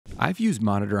I've used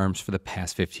monitor arms for the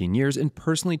past 15 years and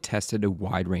personally tested a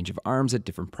wide range of arms at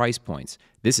different price points.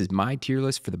 This is my tier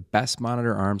list for the best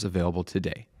monitor arms available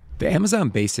today. The Amazon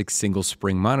Basics single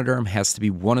spring monitor arm has to be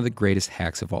one of the greatest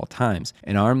hacks of all times.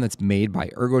 An arm that's made by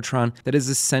Ergotron that is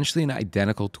essentially an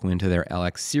identical twin to their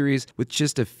LX series with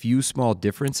just a few small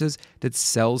differences that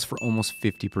sells for almost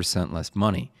 50% less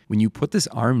money. When you put this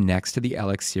arm next to the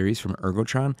LX series from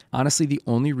Ergotron, honestly the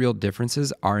only real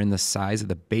differences are in the size of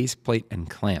the base plate and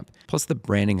clamp, plus the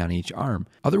branding on each arm.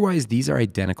 Otherwise, these are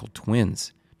identical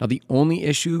twins. Now, the only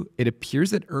issue, it appears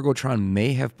that Ergotron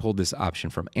may have pulled this option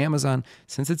from Amazon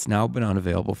since it's now been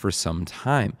unavailable for some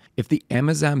time. If the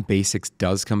Amazon Basics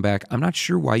does come back, I'm not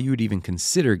sure why you would even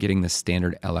consider getting the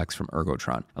standard LX from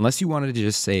Ergotron, unless you wanted to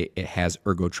just say it has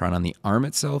Ergotron on the arm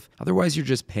itself. Otherwise, you're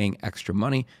just paying extra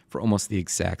money for almost the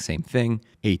exact same thing,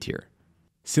 A tier.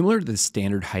 Similar to the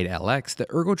standard height LX, the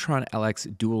Ergotron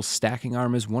LX dual stacking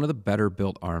arm is one of the better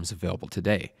built arms available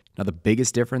today. Now, the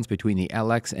biggest difference between the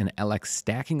LX and LX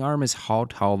stacking arm is how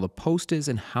tall the post is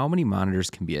and how many monitors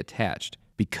can be attached.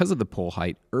 Because of the pole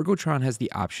height, Ergotron has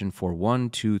the option for 1,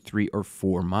 2, 3, or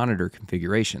 4 monitor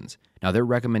configurations. Now, their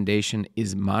recommendation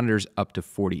is monitors up to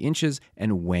 40 inches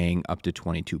and weighing up to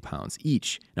 22 pounds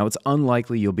each. Now, it's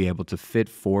unlikely you'll be able to fit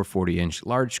 4 40-inch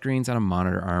large screens on a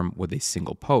monitor arm with a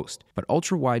single post, but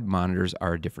ultra-wide monitors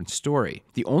are a different story.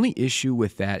 The only issue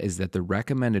with that is that the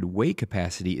recommended weight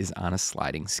capacity is on a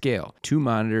sliding scale. 2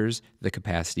 monitors, the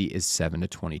capacity is 7 to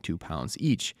 22 pounds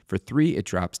each. For 3, it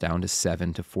drops down to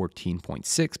 7 to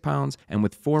 14.6 pounds, and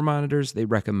with 4 monitors, they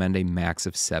recommend a max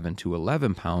of 7 to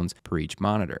 11 pounds per each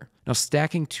monitor. Now,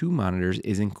 stacking 2 monitors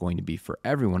isn't going to be for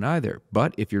everyone either,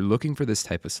 but if you're looking for this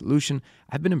type of solution,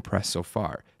 I've been impressed so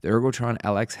far. The Ergotron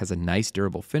LX has a nice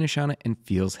durable finish on it and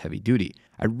feels heavy duty.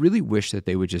 I really wish that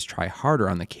they would just try harder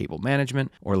on the cable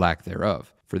management or lack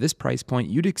thereof. For this price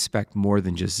point, you'd expect more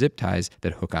than just zip ties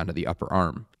that hook onto the upper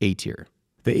arm. A tier.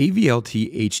 The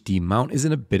AVLT HD mount is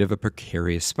in a bit of a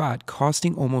precarious spot,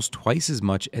 costing almost twice as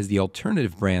much as the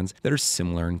alternative brands that are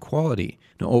similar in quality.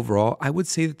 Now, overall, I would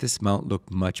say that this mount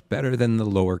looked much better than the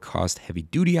lower cost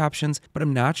heavy-duty options, but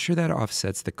I'm not sure that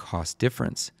offsets the cost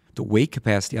difference. The weight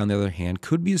capacity, on the other hand,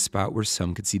 could be a spot where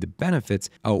some could see the benefits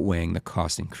outweighing the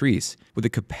cost increase. With a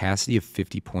capacity of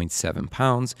 50.7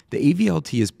 pounds, the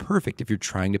AVLT is perfect if you're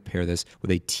trying to pair this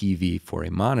with a TV for a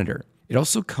monitor. It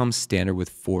also comes standard with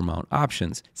 4 mount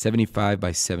options, 75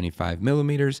 by 75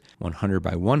 millimeters, 100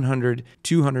 by 100,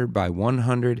 200 by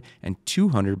 100, and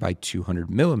 200 by 200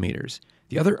 millimeters.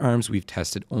 The other arms we've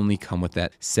tested only come with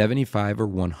that 75 or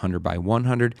 100 by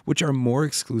 100, which are more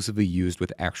exclusively used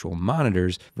with actual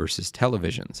monitors versus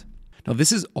televisions. Now,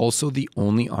 this is also the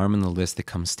only arm in the list that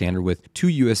comes standard with 2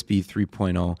 USB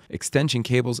 3.0 extension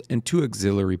cables and 2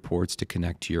 auxiliary ports to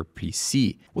connect to your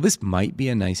PC. Well, this might be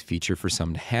a nice feature for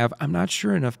some to have. I'm not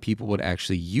sure enough people would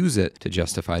actually use it to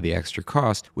justify the extra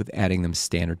cost with adding them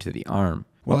standard to the arm.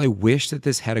 While I wish that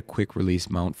this had a quick release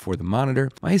mount for the monitor,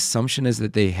 my assumption is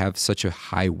that they have such a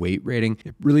high weight rating,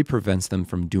 it really prevents them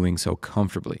from doing so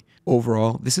comfortably.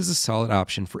 Overall, this is a solid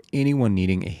option for anyone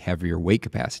needing a heavier weight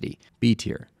capacity. B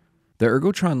tier. The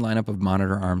Ergotron lineup of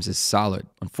monitor arms is solid.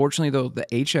 Unfortunately though, the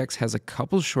HX has a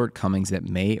couple shortcomings that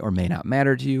may or may not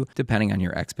matter to you depending on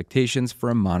your expectations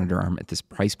for a monitor arm at this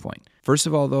price point. First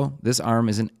of all though, this arm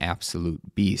is an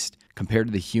absolute beast. Compared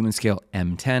to the Humanscale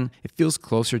M10, it feels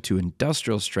closer to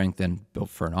industrial strength than built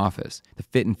for an office. The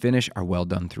fit and finish are well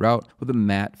done throughout with a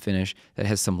matte finish that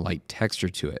has some light texture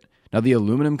to it. Now, the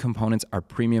aluminum components are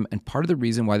premium and part of the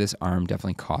reason why this arm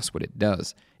definitely costs what it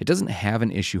does. It doesn't have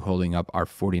an issue holding up our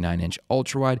 49-inch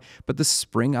ultrawide, but the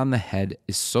spring on the head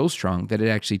is so strong that it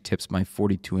actually tips my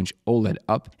 42-inch OLED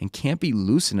up and can't be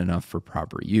loosened enough for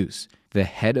proper use. The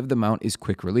head of the mount is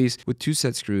quick release with 2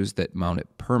 set screws that mount it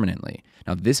permanently.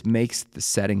 Now, this makes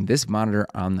setting this monitor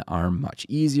on the arm much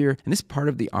easier, and this part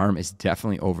of the arm is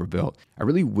definitely overbuilt. I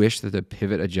really wish that the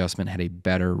pivot adjustment had a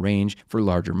better range for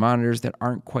larger monitors that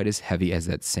aren't quite as heavy as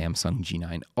that Samsung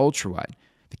G9 ultrawide.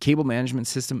 The cable management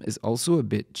system is also a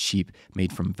bit cheap,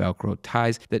 made from Velcro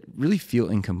ties that really feel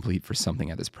incomplete for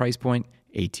something at this price point.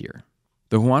 A tier.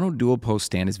 The Huano dual post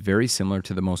stand is very similar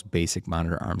to the most basic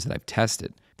monitor arms that I've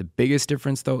tested. The biggest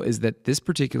difference though is that this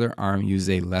particular arm uses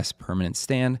a less permanent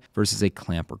stand versus a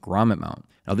clamp or grommet mount.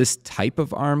 Now, this type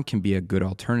of arm can be a good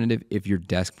alternative if your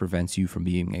desk prevents you from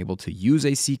being able to use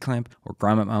a C-clamp or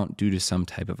grommet mount due to some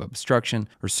type of obstruction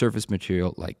or surface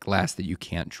material like glass that you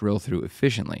can't drill through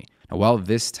efficiently. Now, while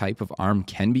this type of arm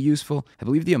can be useful, I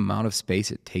believe the amount of space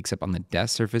it takes up on the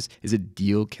desk surface is a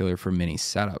deal killer for many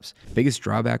setups. Biggest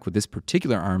drawback with this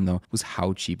particular arm though was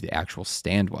how cheap the actual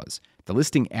stand was. The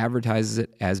listing advertises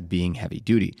it as being heavy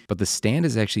duty, but the stand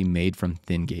is actually made from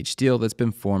thin gauge steel that's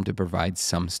been formed to provide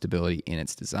some stability in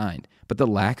its design. But the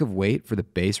lack of weight for the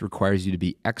base requires you to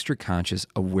be extra conscious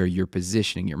of where you're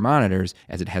positioning your monitors,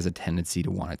 as it has a tendency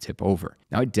to want to tip over.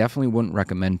 Now, I definitely wouldn't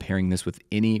recommend pairing this with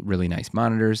any really nice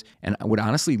monitors, and I would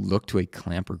honestly look to a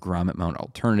clamp or grommet mount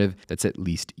alternative that's at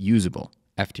least usable.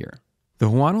 F tier. The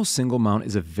Huano single mount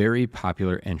is a very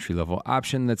popular entry-level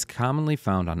option that's commonly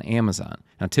found on Amazon.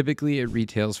 Now, typically it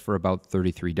retails for about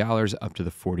 $33 up to the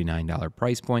 $49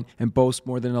 price point and boasts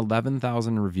more than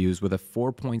 11,000 reviews with a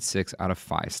 4.6 out of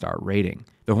 5-star rating.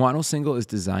 The Huano single is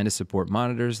designed to support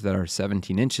monitors that are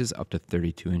 17 inches up to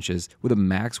 32 inches with a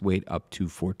max weight up to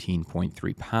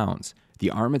 14.3 pounds. The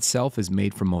arm itself is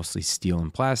made from mostly steel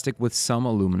and plastic with some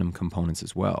aluminum components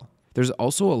as well. There's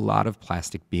also a lot of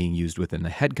plastic being used within the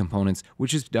head components,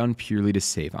 which is done purely to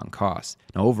save on cost.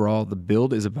 Now, overall, the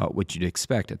build is about what you'd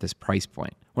expect at this price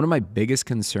point. One of my biggest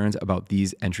concerns about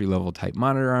these entry-level type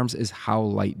monitor arms is how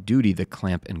light duty the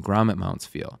clamp and grommet mounts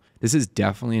feel. This is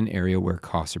definitely an area where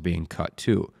costs are being cut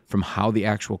too, from how the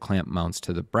actual clamp mounts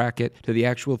to the bracket to the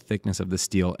actual thickness of the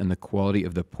steel and the quality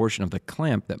of the portion of the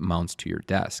clamp that mounts to your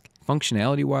desk.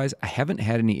 Functionality-wise, I haven't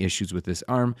had any issues with this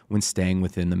arm when staying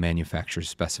within the manufacturer's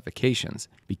specifications.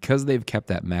 Because they've kept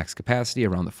that max capacity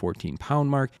around the 14-pound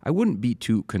mark, I wouldn't be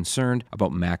too concerned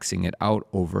about maxing it out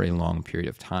over a long period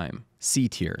of time. C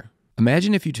tier.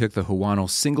 Imagine if you took the Huano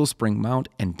single spring mount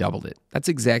and doubled it. That's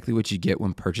exactly what you get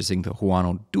when purchasing the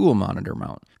Huano dual monitor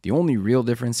mount. The only real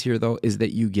difference here though is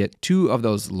that you get two of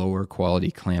those lower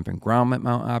quality clamp and grommet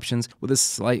mount options with a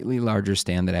slightly larger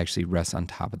stand that actually rests on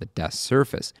top of the desk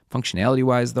surface. Functionality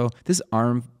wise though, this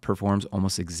arm performs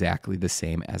almost exactly the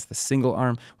same as the single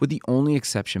arm, with the only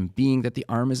exception being that the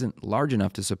arm isn't large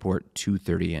enough to support two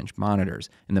 30-inch monitors,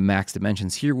 and the max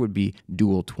dimensions here would be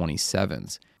dual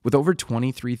 27s. With over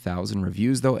 23,000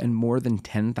 reviews though and more than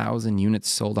 10,000 units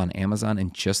sold on Amazon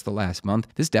in just the last month,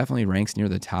 this definitely ranks near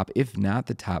the top, if not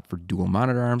the top, for dual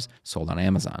monitor arms sold on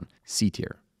Amazon. C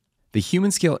tier. The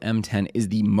Humanscale M10 is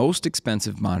the most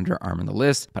expensive monitor arm on the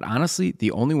list, but honestly,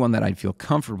 the only one that I'd feel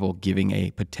comfortable giving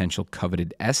a potential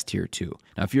coveted S tier to.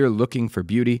 Now, if you're looking for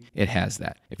beauty, it has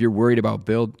that. If you're worried about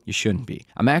build, you shouldn't be.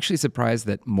 I'm actually surprised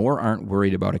that more aren't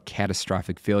worried about a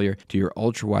catastrophic failure to your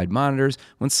ultra-wide monitors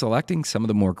when selecting some of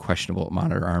the more questionable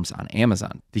monitor arms on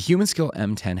Amazon. The Humanscale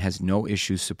M10 has no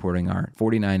issues supporting our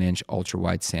 49-inch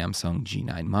ultra-wide Samsung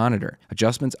G9 monitor.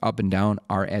 Adjustments up and down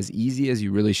are as easy as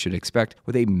you really should expect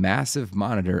with a massive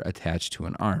monitor attached to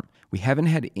an arm. We haven't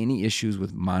had any issues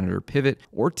with monitor pivot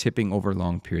or tipping over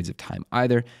long periods of time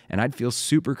either, and I'd feel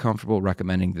super comfortable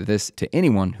recommending this to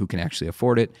anyone who can actually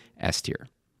afford it. S tier.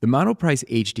 The Monoprice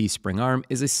HD Spring Arm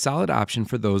is a solid option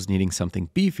for those needing something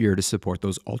beefier to support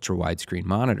those ultra widescreen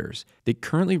monitors. They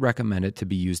currently recommend it to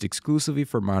be used exclusively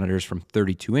for monitors from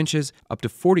 32 inches up to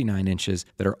 49 inches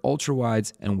that are ultra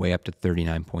wides and weigh up to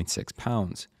 39.6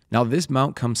 pounds. Now, this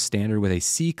mount comes standard with a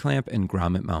C-clamp and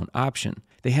grommet mount option.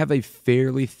 They have a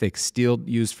fairly thick steel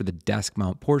used for the desk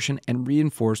mount portion and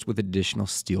reinforced with additional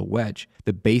steel wedge.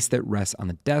 The base that rests on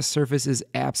the desk surface is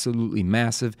absolutely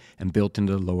massive and built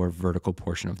into the lower vertical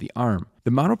portion of the arm.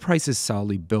 The Monoprice is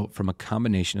solidly built from a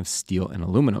combination of steel and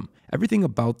aluminum. Everything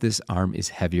about this arm is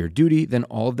heavier duty than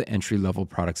all of the entry-level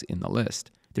products in the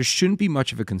list. There shouldn't be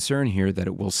much of a concern here that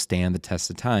it will stand the test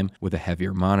of time with a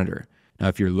heavier monitor. Now,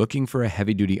 if you're looking for a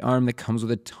heavy-duty arm that comes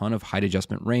with a ton of height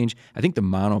adjustment range, I think the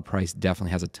Monoprice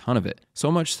definitely has a ton of it. So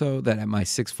much so that at my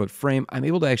 6-foot frame, I'm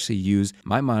able to actually use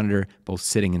my monitor both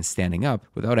sitting and standing up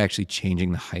without actually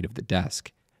changing the height of the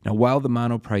desk. Now, while the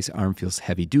Monoprice arm feels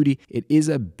heavy-duty, it is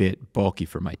a bit bulky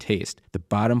for my taste. The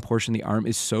bottom portion of the arm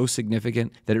is so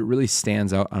significant that it really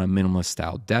stands out on a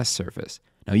minimalist-style desk surface.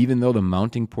 Now, even though the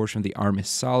mounting portion of the arm is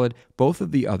solid, both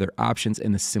of the other options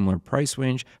in the similar price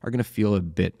range are going to feel a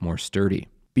bit more sturdy.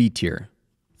 B tier.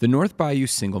 The North Bayou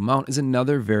single mount is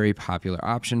another very popular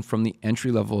option from the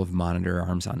entry level of monitor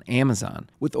arms on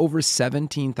Amazon. With over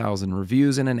 17,000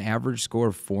 reviews and an average score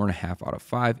of 4.5 out of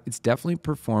 5, it's definitely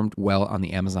performed well on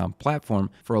the Amazon platform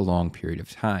for a long period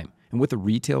of time. And with a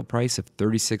retail price of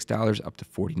 $36 up to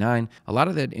 $49, a lot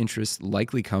of that interest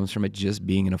likely comes from it just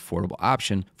being an affordable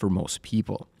option for most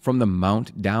people. From the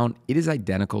mount down, it is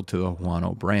identical to the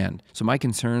Huano brand, so my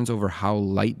concerns over how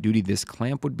light duty this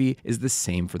clamp would be is the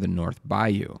same for the North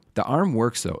Bayou. The arm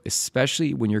works though,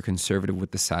 especially when you're conservative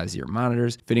with the size of your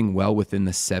monitors, fitting well within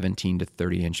the 17 to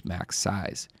 30 inch max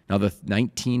size. Now, the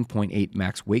 19.8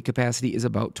 max weight capacity is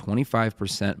about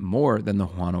 25% more than the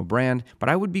Huano brand, but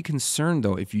I would be concerned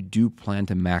though if you do plan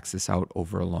to max this out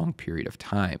over a long period of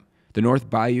time. The North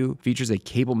Bayou features a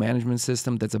cable management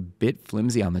system that's a bit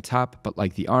flimsy on the top, but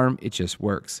like the arm, it just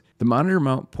works. The monitor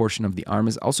mount portion of the arm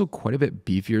is also quite a bit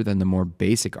beefier than the more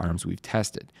basic arms we've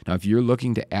tested. Now, if you're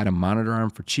looking to add a monitor arm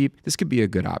for cheap, this could be a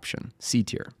good option. C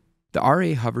tier. The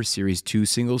RA Hover Series 2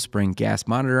 single spring gas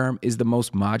monitor arm is the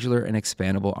most modular and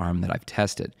expandable arm that I've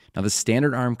tested. Now, the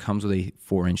standard arm comes with a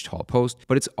 4-inch tall post,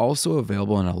 but it's also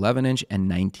available in 11-inch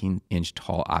and 19-inch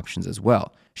tall options as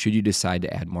well. Should you decide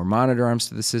to add more monitor arms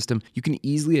to the system, you can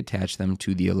easily attach them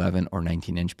to the 11 or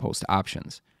 19-inch post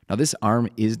options. Now, this arm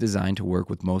is designed to work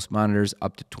with most monitors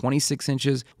up to 26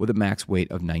 inches with a max weight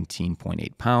of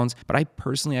 19.8 pounds, but I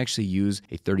personally actually use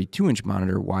a 32-inch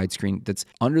monitor widescreen that's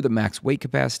under the max weight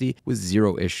capacity with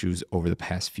zero issues over the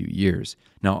past few years.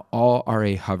 Now, all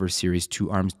RA Hover Series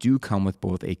 2 arms do come with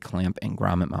both a clamp and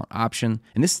grommet mount option,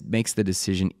 and this makes the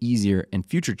decision easier and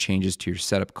future changes to your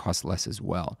setup cost less as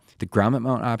well. The grommet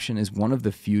mount option is one of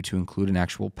the few to include an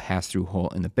actual pass-through hole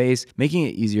in the base, making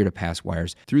it easier to pass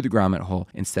wires through the grommet hole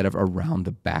instead of around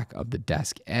the back of the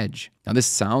desk edge. Now, this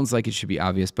sounds like it should be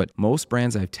obvious, but most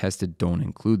brands I've tested don't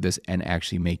include this and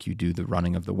actually make you do the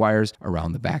running of the wires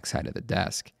around the backside of the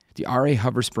desk. The RA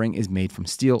Hover Spring is made from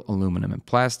steel, aluminum, and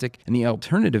plastic, and the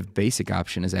alternative basic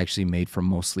option is actually made from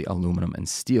mostly aluminum and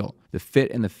steel. The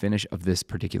fit and the finish of this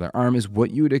particular arm is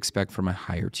what you would expect from a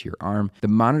higher tier arm. The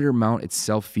monitor mount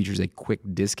itself features a quick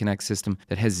disconnect system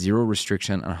that has zero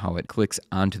restriction on how it clicks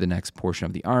onto the next portion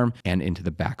of the arm and into the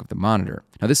back of the monitor.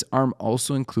 Now, this arm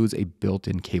also includes a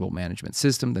built-in cable management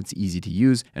system that's easy to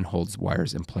use and holds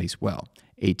wires in place well.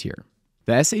 A tier.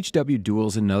 The SHW Dual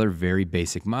is another very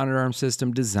basic monitor arm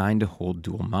system designed to hold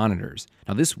dual monitors.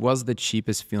 Now, this was the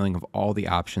cheapest feeling of all the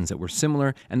options that were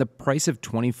similar, and the price of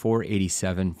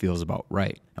 $24.87 feels about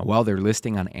right. Now, while their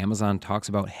listing on Amazon talks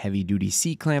about heavy-duty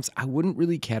C-clamps, I wouldn't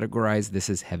really categorize this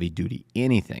as heavy-duty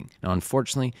anything. Now,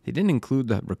 unfortunately, they didn't include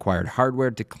the required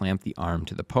hardware to clamp the arm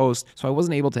to the post, so I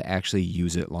wasn't able to actually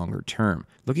use it longer term.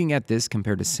 Looking at this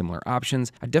compared to similar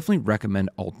options, I definitely recommend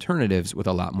alternatives with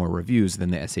a lot more reviews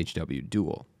than the SHW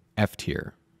Dual. F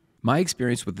tier. My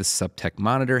experience with the Subtech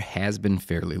monitor has been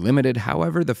fairly limited.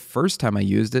 However, the first time I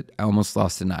used it, I almost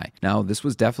lost an eye. Now, this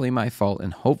was definitely my fault,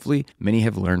 and hopefully many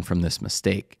have learned from this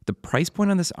mistake. The price point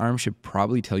on this arm should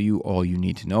probably tell you all you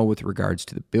need to know with regards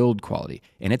to the build quality,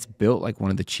 and it's built like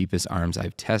one of the cheapest arms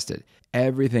I've tested.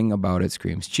 Everything about it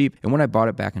screams cheap, and when I bought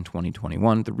it back in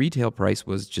 2021, the retail price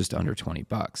was just under 20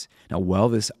 bucks. Now, while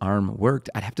this arm worked,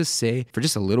 I'd have to say, for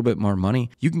just a little bit more money,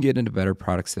 you can get into better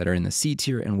products that are in the C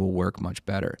tier and will work much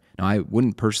better. Now, I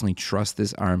wouldn't personally trust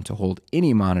this arm to hold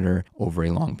any monitor over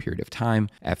a long period of time.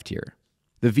 F tier.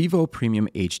 The Vivo Premium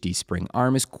HD Spring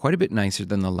arm is quite a bit nicer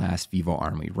than the last Vivo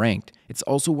arm we ranked. It's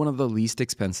also one of the least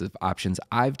expensive options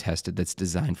I've tested that's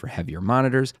designed for heavier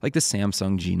monitors, like the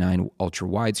Samsung G9 Ultra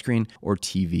Widescreen or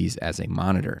TVs as a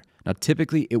monitor. Now,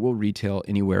 typically, it will retail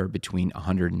anywhere between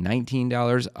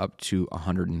 $119 up to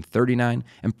 $139,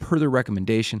 and per the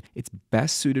recommendation, it's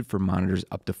best suited for monitors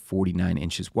up to 49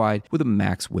 inches wide with a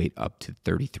max weight up to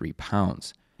 33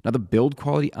 pounds. Now, the build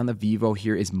quality on the Vivo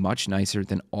here is much nicer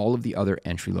than all of the other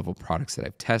entry-level products that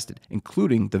I've tested,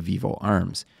 including the Vivo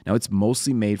arms. Now, it's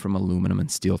mostly made from aluminum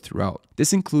and steel throughout.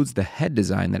 This includes the head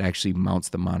design that actually mounts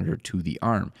the monitor to the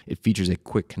arm. It features a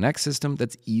quick connect system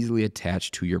that's easily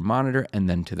attached to your monitor and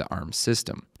then to the arm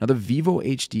system. Now, the Vivo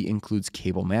HD includes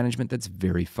cable management that's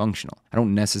very functional. I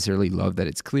don't necessarily love that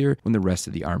it's clear when the rest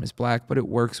of the arm is black, but it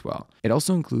works well. It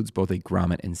also includes both a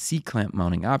grommet and C-clamp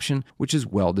mounting option, which is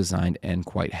well designed and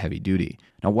quite heavy duty.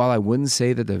 Now, while I wouldn't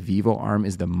say that the Vivo arm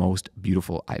is the most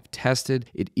beautiful I've tested,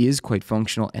 it is quite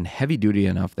functional and heavy duty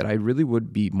enough that I really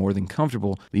would be more than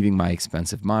comfortable leaving my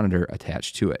expensive monitor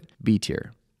attached to it. B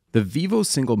tier. The Vivo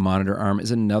single monitor arm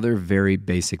is another very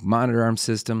basic monitor arm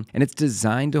system, and it's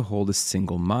designed to hold a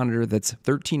single monitor that's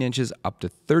 13 inches up to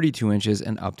 32 inches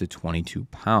and up to 22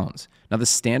 pounds. Now, the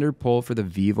standard pull for the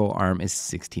Vivo arm is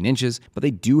 16 inches, but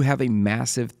they do have a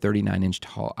massive 39-inch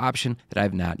tall option that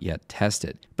I've not yet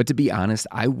tested. But to be honest,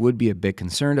 I would be a bit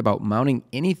concerned about mounting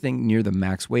anything near the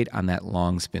max weight on that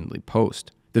long spindly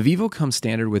post. The Vivo comes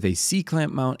standard with a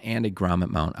C-clamp mount and a grommet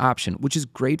mount option, which is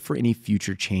great for any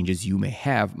future changes you may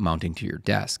have mounting to your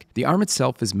desk. The arm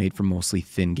itself is made from mostly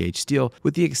thin gauge steel,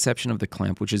 with the exception of the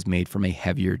clamp, which is made from a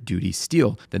heavier duty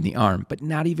steel than the arm, but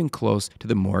not even close to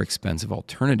the more expensive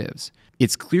alternatives.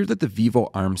 It's clear that the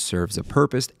Vivo arm serves a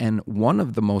purpose and one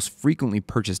of the most frequently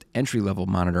purchased entry-level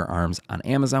monitor arms on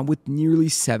Amazon with nearly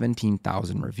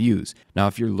 17,000 reviews. Now,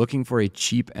 if you're looking for a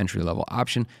cheap entry-level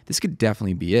option, this could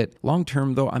definitely be it.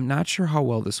 Long-term though, I'm not sure how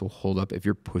well this will hold up if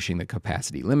you're pushing the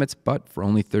capacity limits, but for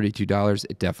only $32,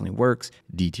 it definitely works.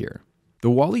 D tier. The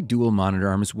Wally Dual Monitor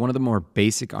Arm is one of the more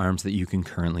basic arms that you can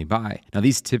currently buy. Now,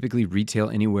 these typically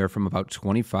retail anywhere from about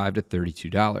 $25 to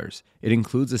 $32. It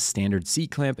includes a standard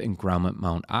C-clamp and grommet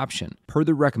mount option. Per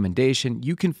the recommendation,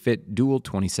 you can fit dual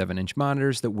 27-inch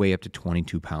monitors that weigh up to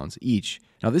 22 pounds each.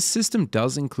 Now, this system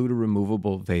does include a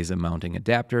removable VESA mounting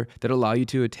adapter that allow you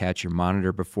to attach your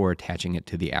monitor before attaching it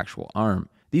to the actual arm.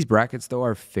 These brackets, though,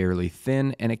 are fairly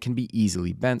thin and it can be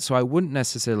easily bent, so I wouldn't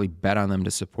necessarily bet on them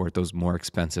to support those more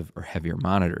expensive or heavier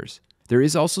monitors. There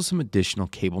is also some additional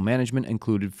cable management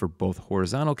included for both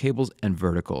horizontal cables and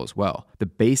vertical as well. The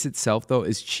base itself, though,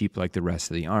 is cheap like the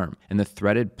rest of the arm, and the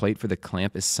threaded plate for the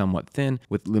clamp is somewhat thin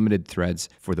with limited threads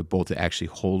for the bolt to actually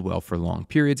hold well for long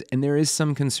periods, and there is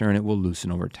some concern it will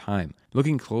loosen over time.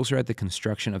 Looking closer at the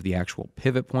construction of the actual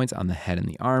pivot points on the head and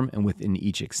the arm and within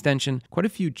each extension, quite a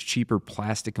few cheaper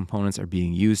plastic components are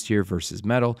being used here versus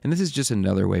metal, and this is just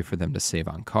another way for them to save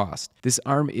on cost. This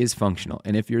arm is functional,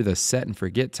 and if you're the set and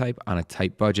forget type on a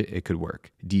tight budget, it could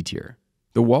work. D tier.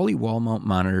 The Wally wall mount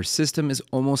monitor system is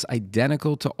almost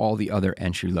identical to all the other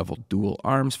entry-level dual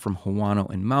arms from Huano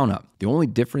and MountUp. The only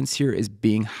difference here is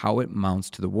being how it mounts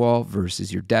to the wall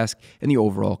versus your desk and the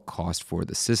overall cost for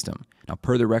the system. Now,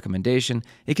 per the recommendation,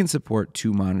 it can support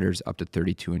 2 monitors up to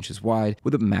 32 inches wide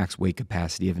with a max weight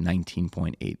capacity of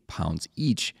 19.8 pounds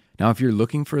each. Now, if you're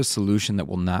looking for a solution that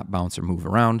will not bounce or move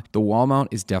around, the wall mount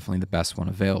is definitely the best one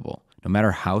available. No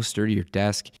matter how sturdy your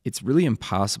desk, it's really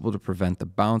impossible to prevent the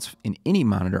bounce in any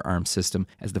monitor arm system,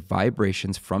 as the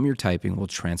vibrations from your typing will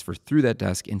transfer through that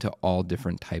desk into all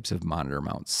different types of monitor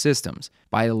mount systems.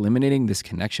 By eliminating this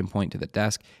connection point to the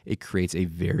desk, it creates a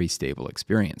very stable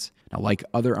experience. Now, like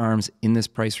other arms in this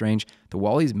price range, the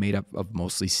Wally is made up of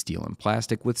mostly steel and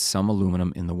plastic with some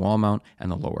aluminum in the wall mount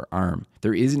and the lower arm.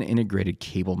 There is an integrated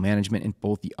cable management in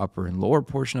both the upper and lower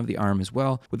portion of the arm as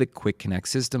well, with a quick connect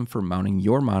system for mounting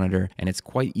your monitor, and it's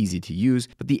quite easy to use,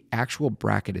 but the actual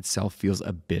bracket itself feels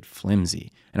a bit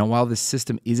flimsy. And while this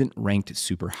system isn't ranked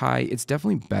super high, it's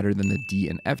definitely better than the D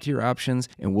and F tier options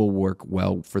and will work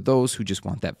well for those who just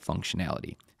want that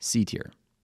functionality. C tier.